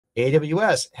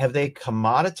AWS, have they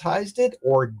commoditized it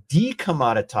or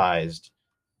decommoditized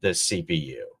the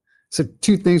CPU? So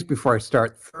two things before I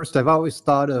start. First, I've always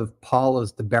thought of Paul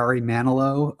as the Barry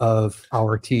Manilow of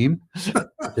our team.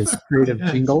 His creative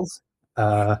jingles.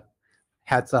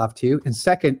 Hats off to you. And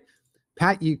second,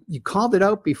 Pat, you called it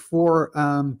out before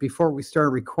we started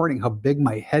recording how big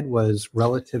my head was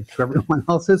relative to everyone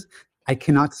else's. I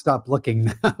cannot stop looking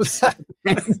now.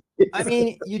 I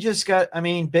mean, you just got,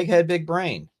 big head, big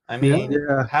brain. I mean,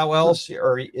 how else,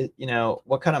 or,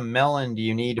 what kind of melon do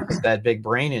you need to put that big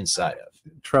brain inside of?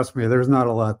 Trust me, there's not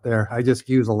a lot there. I just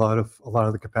use a lot of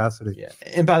the capacity. Yeah.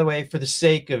 And by the way, for the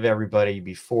sake of everybody,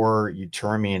 before you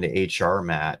turn me into HR,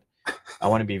 Matt, I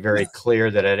want to be very clear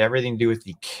that it had everything to do with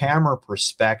the camera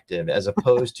perspective, as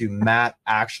opposed to Matt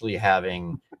actually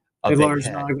having a large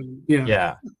head.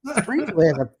 Yeah. Strangely, I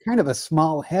have a kind of a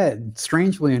small head,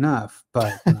 strangely enough,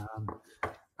 but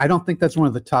I don't think that's one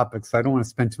of the topics. I don't want to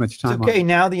spend too much time on it.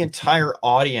 Now the entire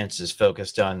audience is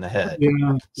focused on the head.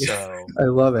 Yeah. So I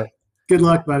love it. Good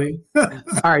luck, buddy. All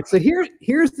right. So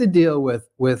here's the deal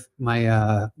with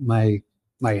my my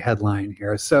headline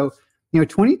here. So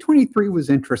 2023 was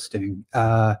interesting.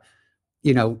 Obviously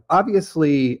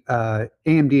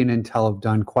AMD and Intel have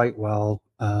done quite well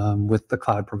with the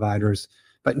cloud providers.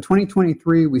 But in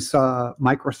 2023, we saw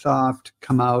Microsoft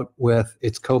come out with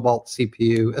its Cobalt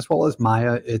CPU, as well as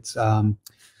Maya, its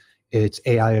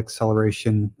AI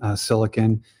acceleration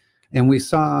silicon, and we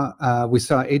saw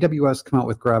AWS come out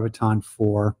with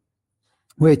Graviton4,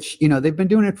 which they've been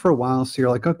doing it for a while. So you're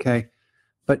like, okay.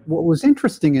 But what was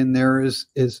interesting in there is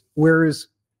whereas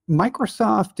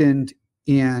Microsoft and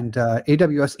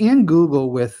AWS and Google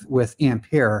with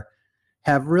Ampere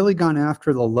have really gone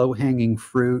after the low-hanging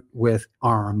fruit with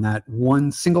ARM, that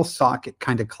one single socket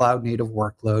kind of cloud-native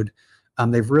workload.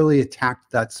 They've really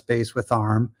attacked that space with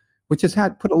ARM, which has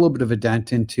put a little bit of a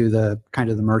dent into the kind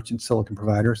of the merchant silicon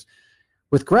providers.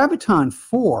 With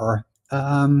Graviton4,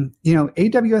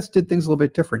 AWS did things a little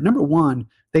bit different. Number one,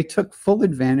 they took full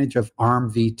advantage of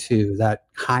ARM v2, that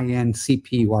high-end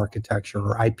CPU architecture,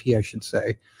 or IP, I should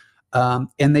say,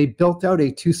 and they built out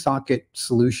a two-socket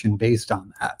solution based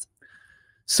on that.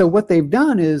 So what they've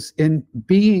done is, in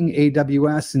being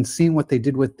AWS and seeing what they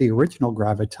did with the original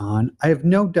Graviton, I have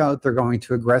no doubt they're going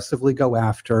to aggressively go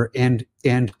after and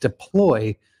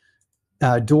deploy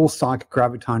dual socket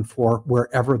Graviton4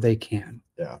 wherever they can.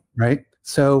 Yeah. Right.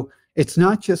 So it's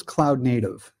not just cloud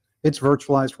native; it's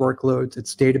virtualized workloads,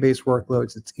 it's database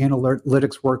workloads, it's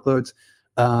analytics workloads.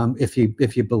 If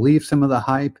you believe some of the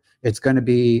hype, it's going to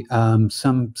be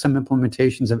some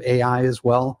implementations of AI as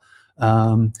well.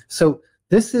 So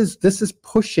this is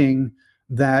pushing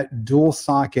that dual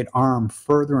socket ARM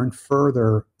further and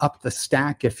further up the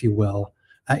stack, if you will,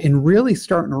 and really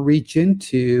starting to reach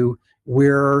into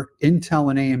where Intel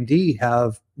and AMD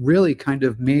have really kind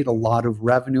of made a lot of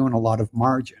revenue and a lot of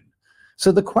margin.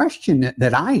 So the question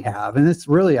that I have, and it's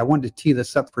really, I wanted to tee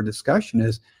this up for discussion,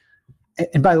 is,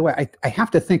 and by the way, I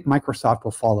have to think Microsoft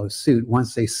will follow suit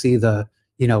once they see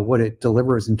what it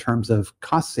delivers in terms of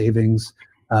cost savings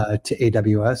to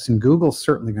AWS, and Google's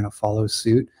certainly going to follow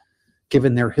suit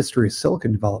given their history of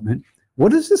silicon development.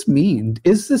 What does this mean?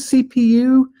 Is the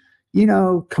CPU,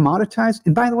 commoditized?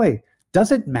 And by the way,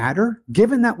 does it matter,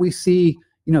 given that we see,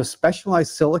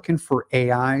 specialized silicon for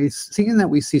AI, seeing that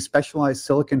we see specialized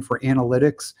silicon for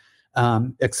analytics,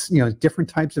 different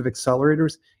types of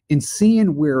accelerators, and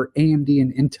seeing where AMD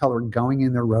and Intel are going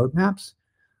in their roadmaps?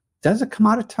 Does a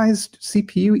commoditized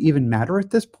CPU even matter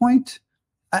at this point?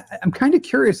 I'm kind of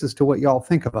curious as to what y'all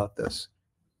think about this.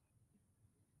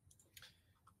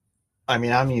 I'm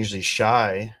usually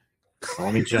shy. So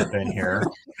let me jump in here.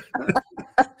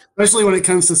 Especially when it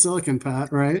comes to silicon,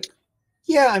 Pat, right?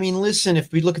 Yeah, listen,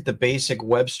 if we look at the basic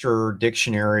Webster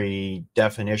dictionary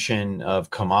definition of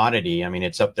commodity,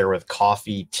 it's up there with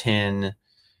coffee, tin,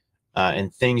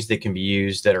 and things that can be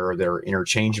used that are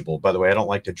interchangeable. By the way, I don't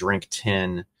like to drink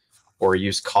tin or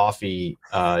use coffee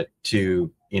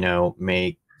to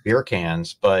make beer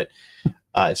cans, but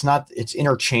it's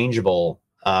interchangeable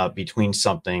between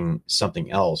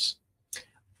something else.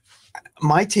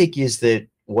 My take is that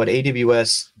what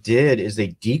AWS did is they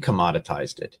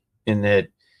decommoditized it, in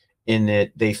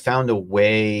that they found a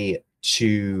way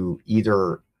to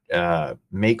either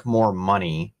make more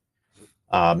money,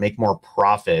 make more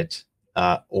profit,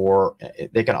 or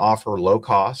they can offer low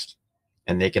cost,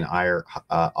 and they can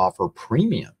offer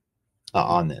premium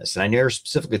on this. And I know you're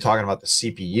specifically talking about the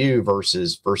CPU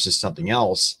versus something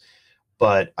else,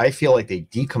 but I feel like they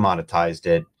decommoditized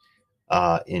it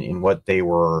in what they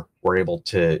were able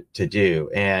to do.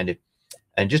 And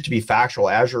just to be factual,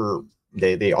 Azure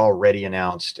they already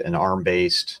announced an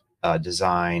ARM-based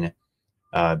design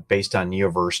based on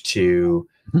Neoverse 2.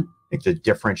 I think the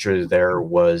differentiator there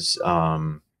was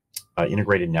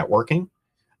integrated networking,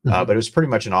 but it was pretty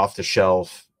much an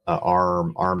off-the-shelf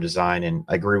ARM design. And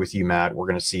I agree with you, Matt. We're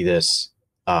going to see this.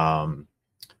 We're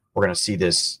going to see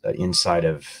this inside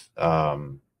of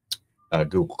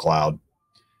Google Cloud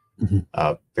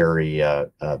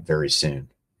very soon.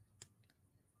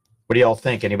 What do y'all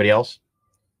think? Anybody else?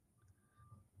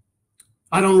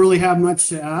 I don't really have much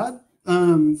to add,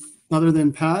 other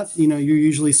than Pat. You know, you're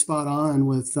usually spot on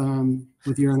with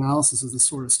your analysis of this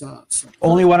sort of stuff. So.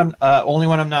 Only when I'm not. Only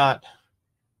when I'm not.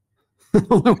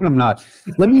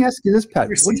 Let me ask you this, Pat.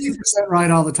 You're 60%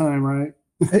 right all the time, right?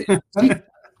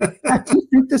 Pat, do you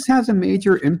think this has a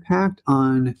major impact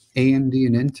on AMD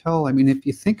and Intel? I mean, if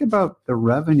you think about the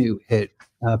revenue hit,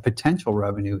 potential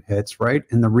revenue hits, right,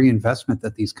 and the reinvestment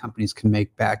that these companies can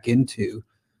make back into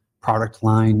product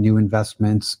line, new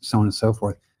investments, so on and so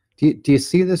forth, do you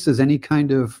see this as any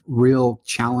kind of real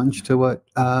challenge to what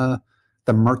the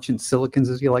merchant silicons,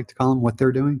 as you like to call them, what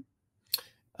they're doing?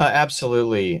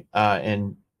 Absolutely.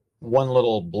 And one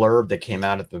little blurb that came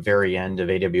out at the very end of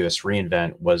AWS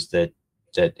reInvent was that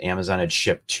Amazon had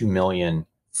shipped 2 million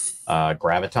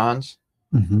Gravitons,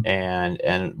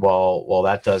 and while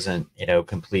that doesn't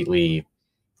completely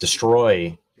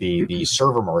destroy the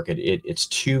server market, it's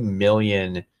 2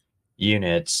 million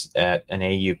units at an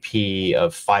AUP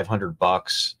of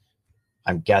 $500.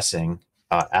 I'm guessing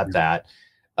at that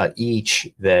each,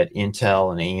 that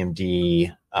Intel and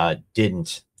AMD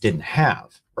didn't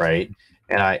have, right?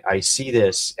 And I see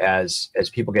this as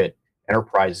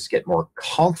enterprises get more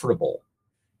comfortable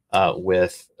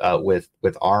with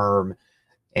ARM,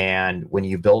 and when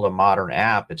you build a modern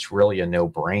app, it's really a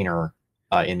no-brainer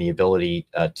in the ability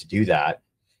to do that.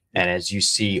 And as you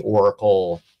see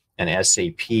Oracle and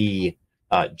SAP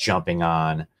jumping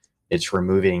on, it's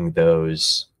removing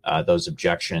those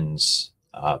objections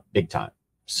big time.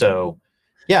 So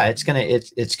yeah, it's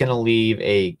gonna leave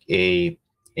a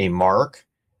mark,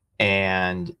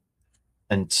 and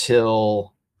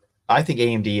until I think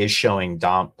AMD is showing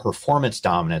performance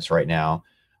dominance right now,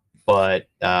 but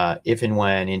if and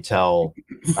when Intel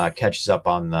catches up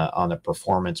on the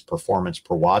performance per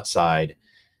watt side,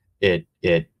 it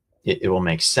will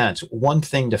make sense. One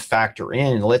thing to factor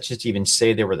in, let's just even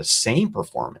say they were the same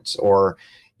performance, or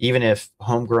even if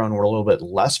homegrown were a little bit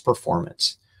less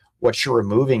performance, what you're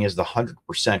removing is the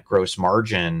 100% gross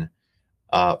margin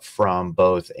from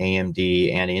both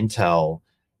AMD and Intel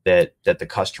that the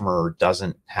customer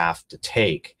doesn't have to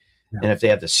take. Yeah. And if they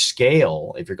have the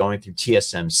scale, if you're going through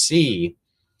TSMC,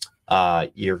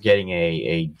 you're getting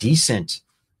a decent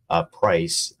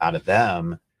price out of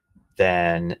them,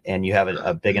 and you have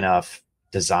a big enough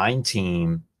design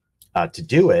team to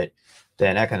do it,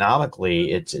 then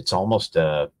economically it's almost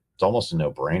a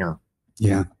no-brainer.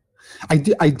 Yeah. I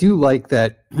do like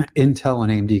that Intel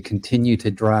and AMD continue to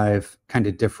drive kind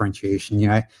of differentiation.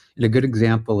 And a good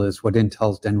example is what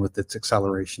Intel's done with its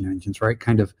acceleration engines, right?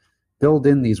 Kind of build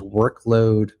in these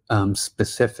workload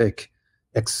specific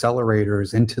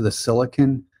accelerators into the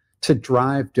silicon to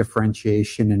drive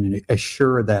differentiation and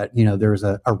assure that there's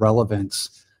a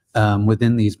relevance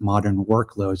within these modern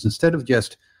workloads, instead of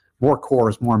just more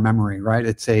cores, more memory, right?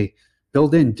 It's a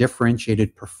build-in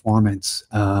differentiated performance.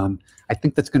 I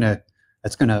think that's gonna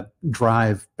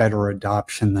drive better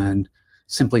adoption than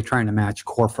simply trying to match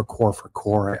core for core for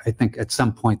core. I think at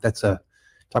some point that's talk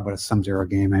about a sum zero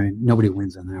game. I mean, nobody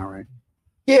wins in that, right?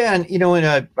 Yeah,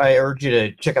 and I urge you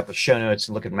to check out the show notes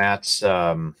and look at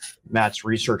Matt's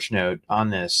research note on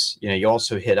this. You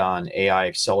also hit on AI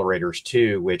accelerators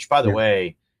too, which, by the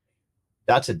way,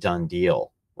 that's a done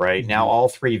deal. Right now, all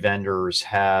three vendors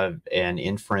have an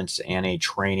inference and a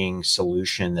training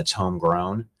solution that's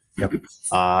homegrown. Yep.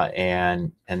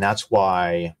 And that's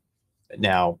why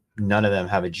now none of them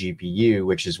have a GPU,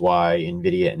 which is why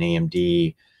NVIDIA and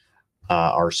AMD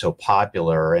are so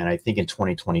popular. And I think in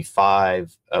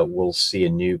 2025 we'll see a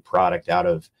new product out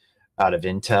of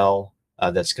Intel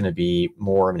that's going to be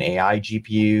more of an AI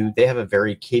GPU. They have a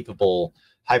very capable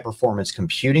high performance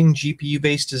computing GPU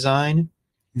based design.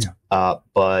 Yeah.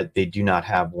 But they do not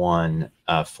have one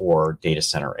for data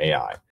center AI.